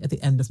actually at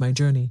the end of my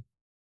journey.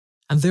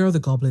 And there are the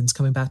goblins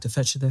coming back to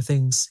fetch their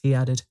things, he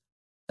added,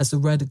 as the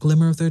red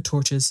glimmer of their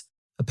torches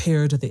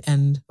appeared at the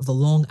end of the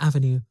long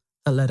avenue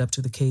that led up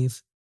to the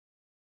cave.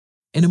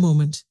 In a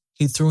moment,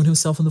 he had thrown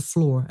himself on the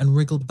floor and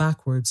wriggled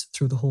backwards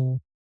through the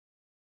hole.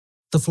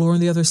 The floor on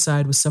the other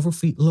side was several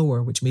feet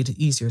lower, which made it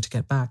easier to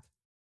get back.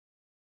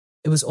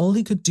 It was all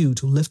he could do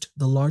to lift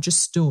the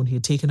largest stone he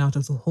had taken out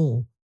of the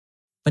hole,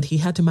 but he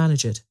had to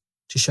manage it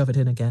to shove it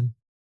in again.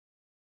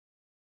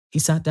 He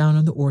sat down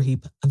on the ore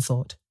heap and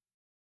thought.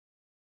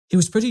 He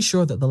was pretty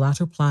sure that the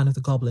latter plan of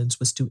the goblins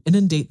was to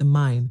inundate the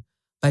mine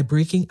by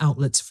breaking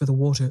outlets for the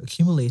water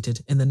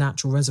accumulated in the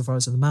natural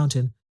reservoirs of the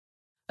mountain,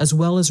 as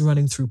well as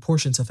running through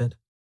portions of it.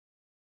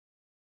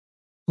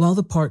 While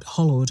the part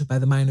hollowed by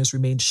the miners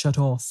remained shut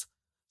off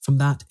from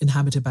that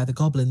inhabited by the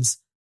goblins,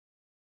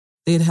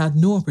 they had had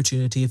no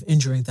opportunity of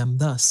injuring them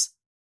thus.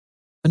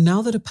 But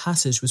now that a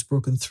passage was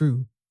broken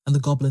through, and the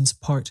goblins'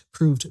 part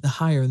proved the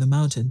higher in the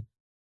mountain,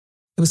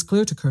 it was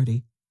clear to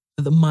Curdie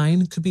that the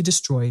mine could be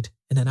destroyed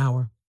in an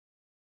hour.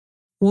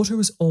 Water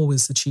was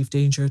always the chief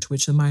danger to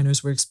which the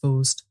miners were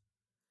exposed.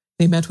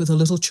 They met with a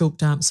little choke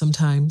damp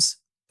sometimes,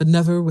 but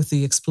never with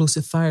the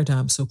explosive fire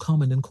damp so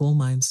common in coal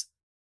mines.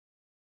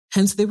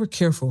 Hence they were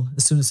careful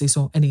as soon as they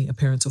saw any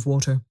appearance of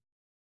water.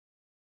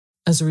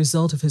 As a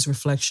result of his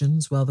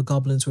reflections while the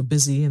goblins were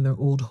busy in their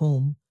old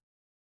home,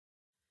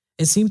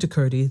 it seemed to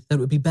Curdie that it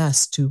would be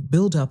best to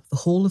build up the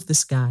whole of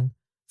this gang,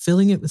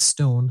 filling it with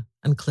stone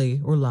and clay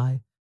or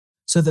lye,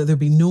 so that there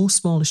be no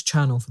smallest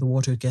channel for the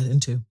water to get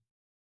into.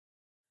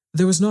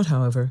 There was not,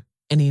 however,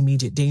 any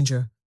immediate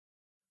danger,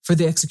 for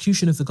the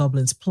execution of the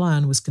goblins'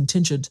 plan was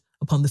contingent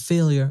upon the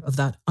failure of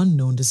that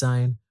unknown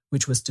design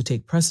which was to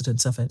take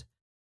precedence of it,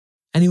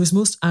 and he was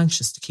most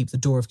anxious to keep the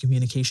door of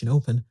communication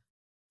open,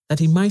 that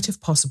he might, if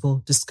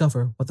possible,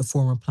 discover what the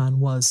former plan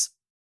was.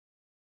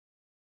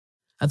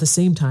 At the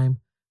same time,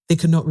 They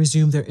could not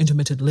resume their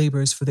intermittent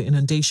labours for the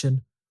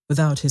inundation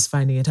without his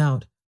finding it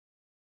out,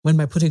 when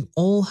by putting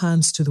all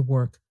hands to the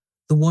work,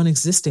 the one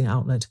existing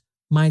outlet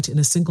might in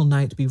a single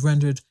night be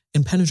rendered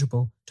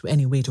impenetrable to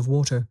any weight of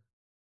water.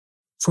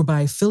 For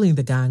by filling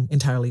the gang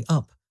entirely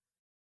up,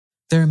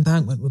 their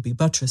embankment would be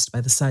buttressed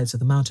by the sides of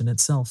the mountain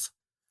itself.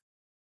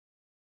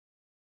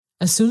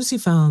 As soon as he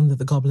found that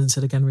the goblins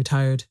had again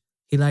retired,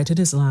 he lighted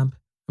his lamp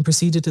and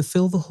proceeded to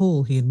fill the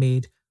hole he had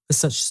made with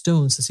such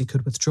stones as he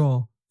could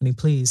withdraw when he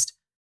pleased.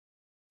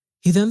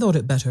 He then thought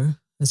it better,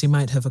 as he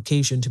might have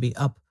occasion to be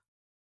up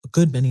a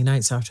good many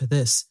nights after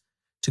this,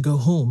 to go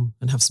home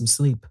and have some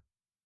sleep.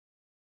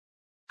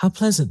 How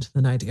pleasant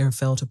the night air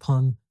felt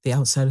upon the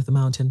outside of the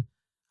mountain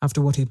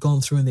after what he had gone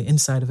through in the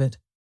inside of it.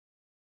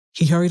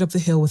 He hurried up the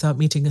hill without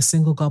meeting a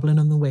single goblin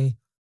on the way,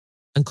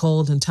 and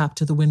called and tapped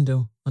to the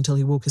window until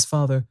he woke his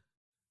father,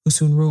 who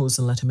soon rose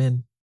and let him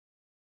in.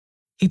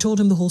 He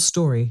told him the whole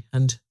story,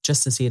 and,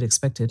 just as he had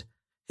expected,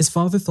 his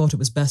father thought it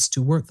was best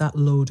to work that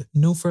load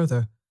no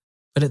further,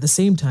 but at the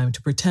same time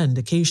to pretend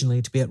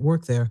occasionally to be at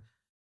work there,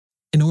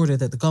 in order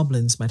that the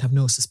goblins might have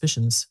no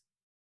suspicions.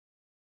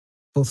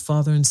 Both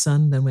father and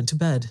son then went to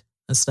bed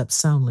and slept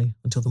soundly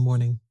until the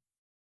morning.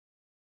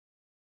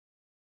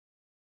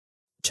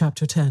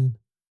 Chapter 10.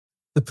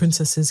 The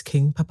Princess's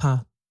King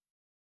Papa.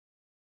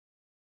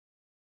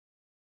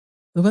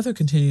 The weather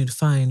continued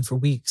fine for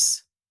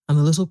weeks, and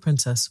the little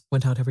princess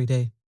went out every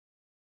day.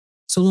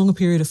 So long a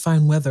period of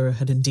fine weather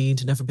had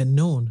indeed never been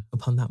known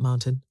upon that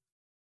mountain.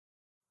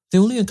 The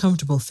only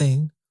uncomfortable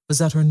thing was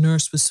that her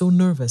nurse was so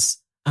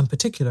nervous and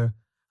particular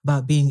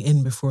about being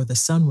in before the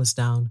sun was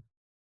down,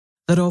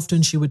 that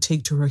often she would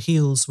take to her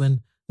heels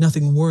when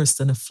nothing worse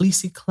than a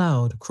fleecy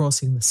cloud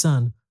crossing the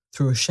sun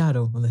threw a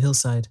shadow on the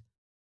hillside,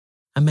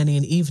 and many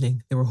an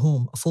evening they were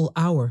home a full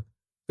hour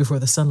before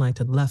the sunlight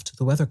had left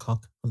the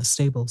weathercock on the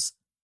stables.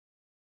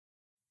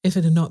 If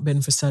it had not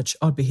been for such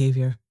odd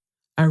behaviour,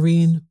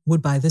 Irene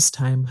would by this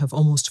time have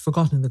almost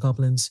forgotten the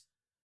goblins.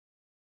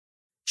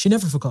 She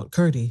never forgot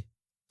Curdie,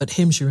 but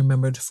him she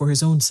remembered for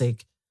his own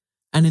sake,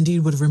 and indeed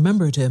would have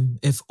remembered him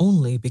if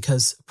only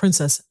because a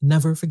princess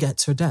never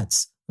forgets her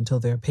debts until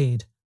they are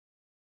paid.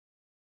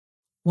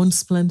 One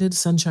splendid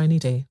sunshiny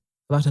day,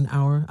 about an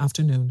hour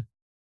after noon,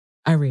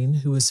 Irene,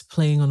 who was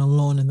playing on a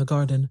lawn in the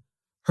garden,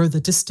 heard the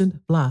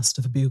distant blast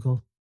of a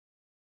bugle.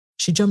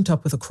 She jumped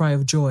up with a cry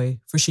of joy,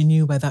 for she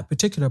knew by that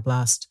particular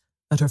blast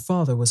that her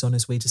father was on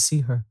his way to see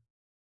her.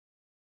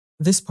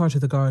 This part of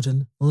the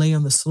garden lay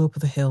on the slope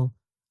of the hill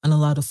and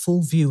allowed a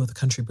full view of the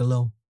country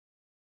below.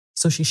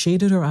 So she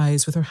shaded her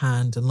eyes with her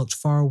hand and looked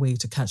far away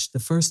to catch the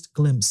first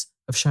glimpse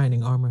of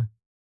shining armour.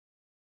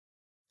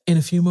 In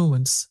a few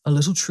moments, a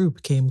little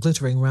troop came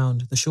glittering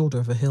round the shoulder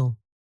of a hill.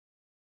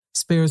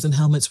 Spears and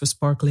helmets were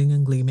sparkling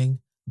and gleaming,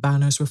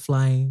 banners were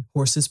flying,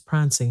 horses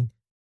prancing.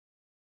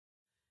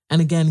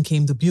 And again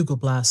came the bugle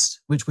blast,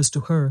 which was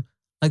to her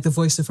like the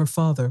voice of her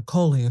father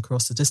calling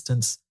across the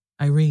distance,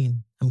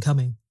 "Irene, I'm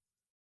coming."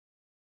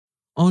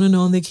 On and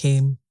on they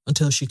came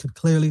until she could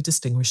clearly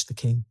distinguish the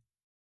king.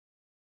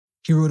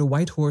 He rode a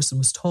white horse and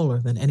was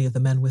taller than any of the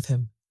men with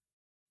him.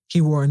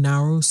 He wore a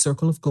narrow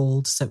circle of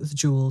gold set with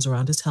jewels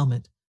around his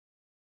helmet,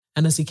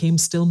 and as he came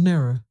still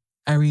nearer,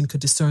 Irene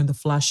could discern the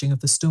flashing of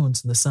the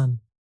stones in the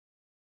sun.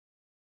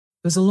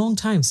 It was a long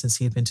time since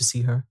he had been to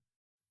see her,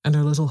 and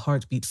her little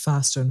heart beat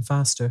faster and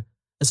faster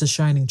as the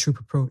shining troop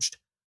approached,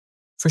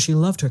 for she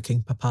loved her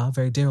King Papa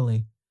very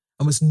dearly,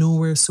 and was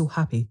nowhere so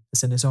happy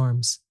as in his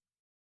arms.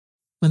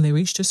 When they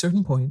reached a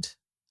certain point,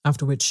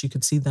 after which she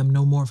could see them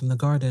no more from the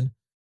garden,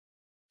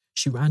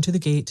 she ran to the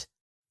gate,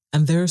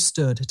 and there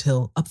stood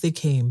till up they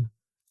came,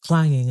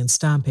 clanging and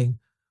stamping,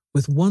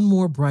 with one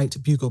more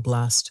bright bugle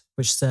blast,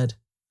 which said,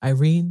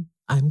 "Irene,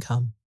 I'm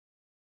come."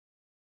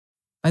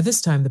 By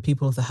this time the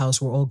people of the house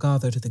were all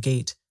gathered at the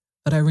gate,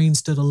 but Irene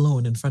stood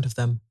alone in front of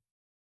them.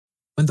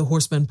 When the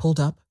horsemen pulled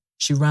up,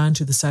 she ran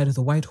to the side of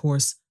the white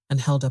horse and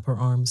held up her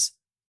arms.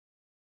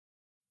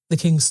 The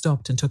king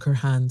stopped and took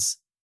her hands.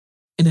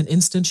 In an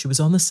instant she was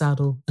on the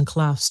saddle and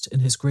clasped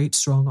in his great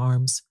strong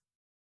arms.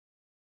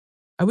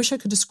 I wish I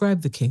could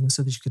describe the king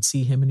so that you could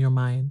see him in your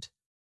mind.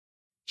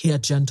 He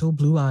had gentle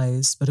blue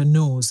eyes, but a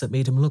nose that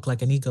made him look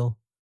like an eagle.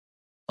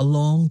 A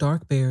long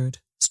dark beard,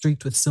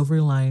 streaked with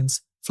silvery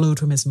lines, flowed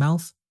from his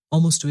mouth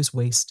almost to his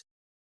waist,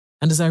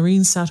 and as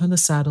Irene sat on the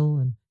saddle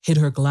and hid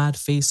her glad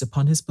face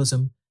upon his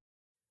bosom,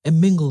 it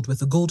mingled with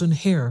the golden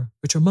hair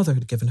which her mother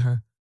had given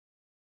her,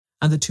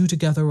 and the two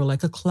together were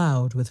like a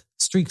cloud with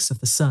streaks of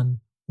the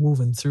sun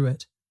woven through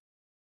it.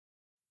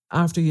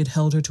 After he had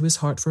held her to his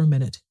heart for a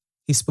minute,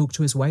 he spoke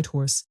to his white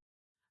horse,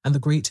 and the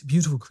great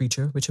beautiful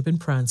creature which had been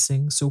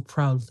prancing so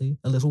proudly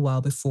a little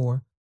while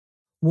before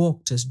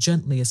walked as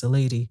gently as a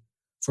lady,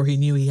 for he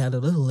knew he had a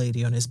little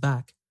lady on his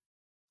back,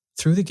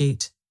 through the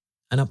gate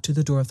and up to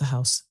the door of the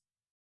house.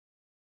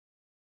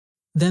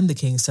 Then the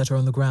king set her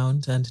on the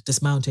ground and,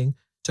 dismounting,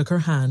 took her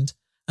hand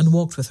and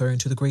walked with her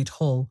into the great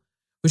hall,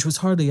 which was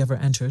hardly ever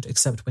entered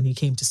except when he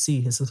came to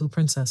see his little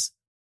princess.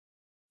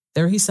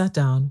 There he sat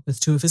down with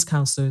two of his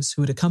counsellors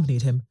who had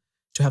accompanied him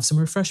to have some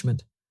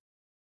refreshment,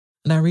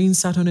 and Irene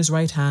sat on his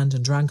right hand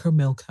and drank her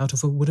milk out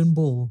of a wooden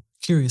bowl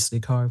curiously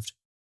carved.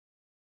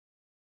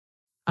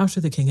 After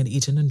the king had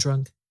eaten and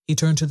drunk, he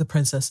turned to the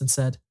princess and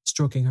said,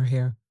 stroking her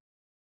hair,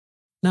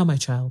 "Now, my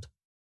child,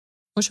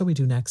 what shall we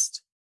do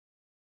next?"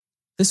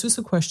 This was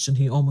the question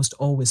he almost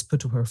always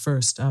put to her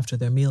first after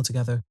their meal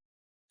together,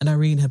 and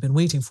Irene had been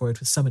waiting for it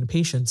with some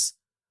impatience,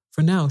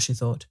 for now, she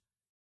thought,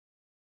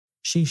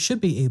 she should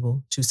be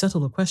able to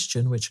settle a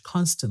question which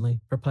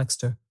constantly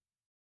perplexed her.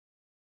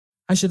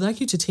 "I should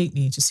like you to take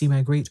me to see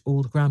my great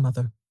old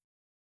grandmother."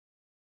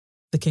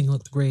 The king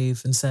looked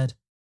grave and said,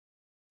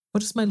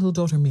 "What does my little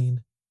daughter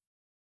mean?"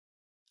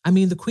 "I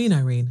mean the Queen,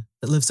 Irene,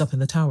 that lives up in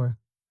the tower,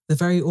 the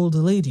very old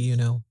lady, you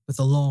know, with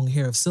the long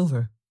hair of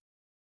silver."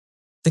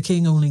 The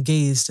king only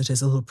gazed at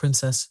his little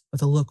princess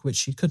with a look which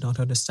she could not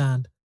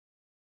understand.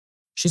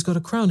 "She's got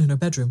a crown in her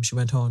bedroom," she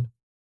went on,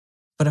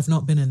 "but I've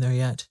not been in there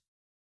yet.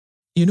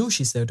 You know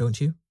she's there, don't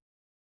you?"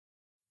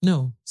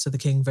 "No," said the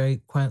king very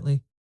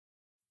quietly.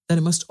 "Then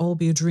it must all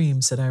be a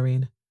dream," said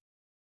Irene.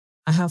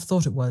 "I have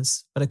thought it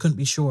was, but I couldn't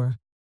be sure.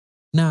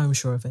 Now I'm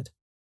sure of it.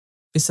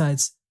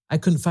 Besides, I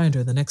couldn't find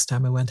her the next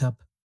time I went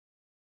up."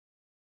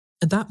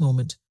 At that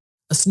moment,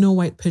 a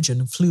snow-white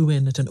pigeon flew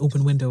in at an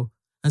open window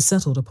and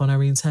settled upon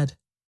Irene's head.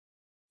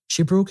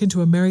 She broke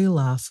into a merry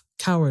laugh,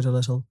 cowered a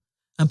little,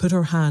 and put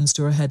her hands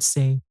to her head,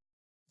 saying,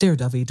 "Dear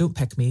Dovey, don't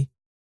peck me.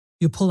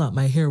 You pull out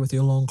my hair with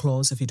your long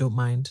claws if you don't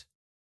mind."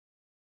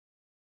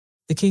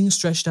 The king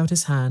stretched out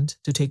his hand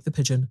to take the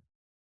pigeon,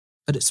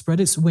 but it spread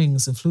its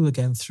wings and flew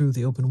again through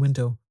the open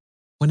window,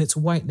 when its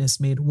whiteness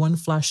made one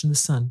flash in the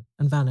sun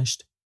and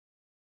vanished.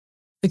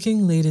 The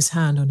king laid his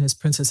hand on his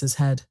princess's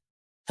head,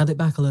 held it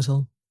back a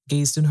little,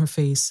 gazed in her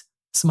face,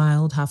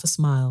 smiled half a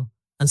smile,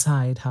 and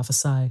sighed half a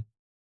sigh.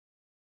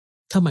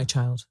 "Come, my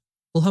child,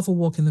 we'll have a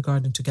walk in the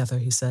garden together,"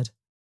 he said.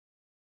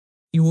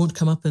 "You won't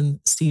come up and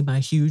see my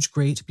huge,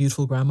 great,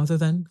 beautiful grandmother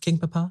then, King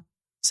Papa?"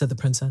 said the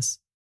princess.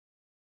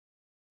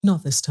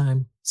 "Not this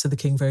time," said the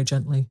king very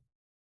gently.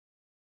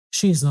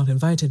 "She has not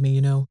invited me,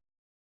 you know,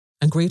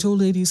 and great old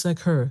ladies like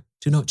her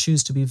do not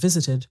choose to be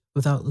visited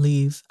without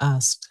leave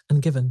asked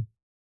and given."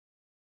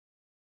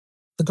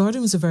 The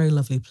garden was a very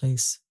lovely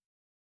place.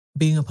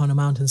 Being upon a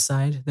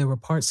mountainside, there were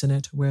parts in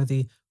it where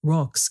the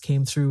rocks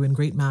came through in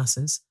great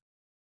masses,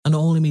 and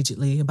all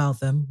immediately about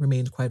them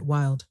remained quite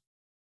wild.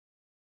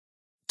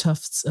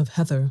 Tufts of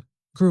heather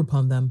grew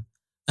upon them,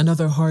 and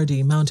other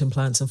hardy mountain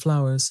plants and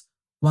flowers,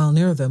 while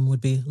near them would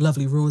be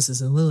lovely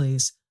roses and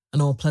lilies,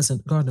 and all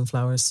pleasant garden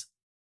flowers.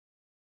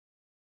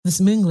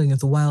 This mingling of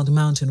the wild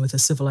mountain with a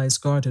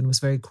civilized garden was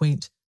very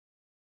quaint,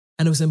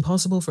 and it was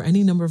impossible for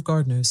any number of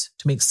gardeners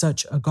to make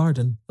such a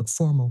garden look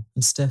formal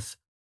and stiff.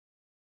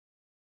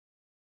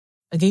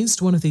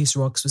 Against one of these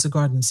rocks was a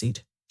garden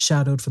seat,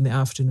 shadowed from the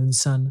afternoon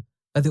sun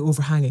by the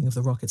overhanging of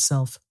the rock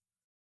itself.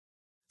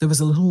 There was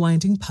a little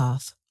winding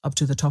path up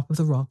to the top of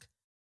the rock,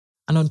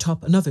 and on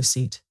top another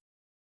seat,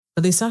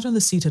 but they sat on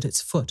the seat at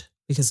its foot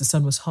because the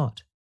sun was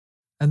hot,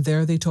 and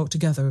there they talked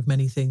together of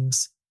many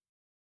things.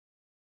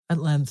 At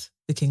length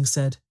the king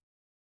said,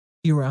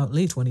 "You were out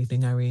late one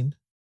evening, Irene."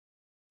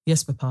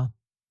 "Yes, Papa,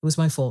 it was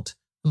my fault,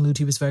 and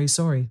Lootie was very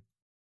sorry."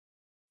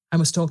 "I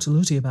must talk to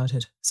Lootie about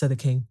it," said the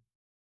king.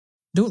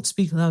 "Don't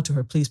speak loud to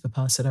her, please,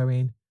 Papa," said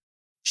Irene.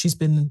 "She's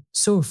been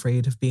so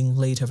afraid of being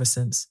late ever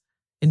since.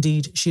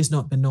 Indeed, she has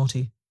not been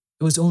naughty.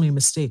 It was only a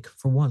mistake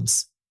for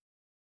once."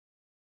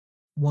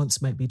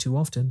 "Once might be too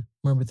often,"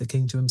 murmured the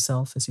king to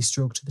himself as he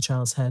stroked the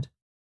child's head.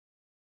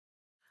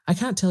 I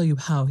can't tell you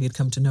how he had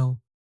come to know.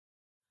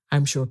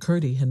 I'm sure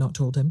Curdie had not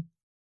told him.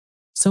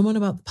 Someone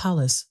about the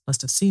palace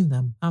must have seen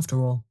them,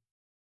 after all.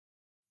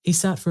 He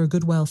sat for a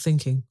good while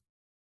thinking.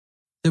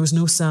 There was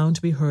no sound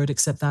to be heard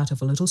except that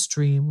of a little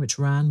stream which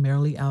ran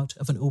merrily out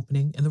of an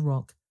opening in the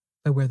rock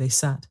by where they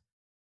sat,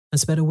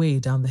 and sped away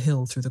down the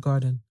hill through the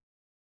garden.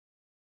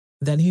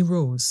 Then he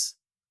rose,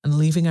 and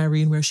leaving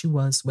Irene where she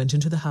was, went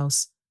into the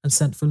house and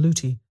sent for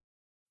Lootie,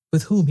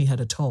 with whom he had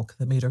a talk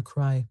that made her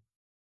cry.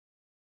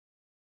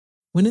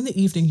 When in the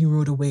evening he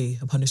rode away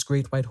upon his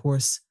great white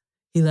horse,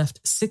 he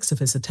left 6 of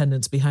his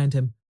attendants behind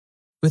him,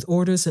 with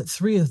orders that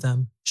 3 of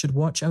them should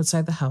watch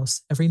outside the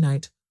house every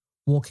night,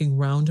 walking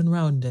round and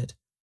round it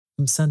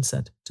from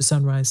sunset to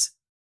sunrise.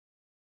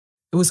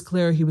 It was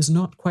clear he was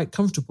not quite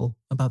comfortable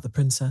about the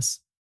princess.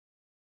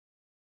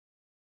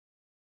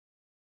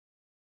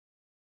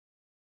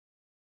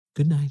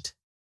 Good night.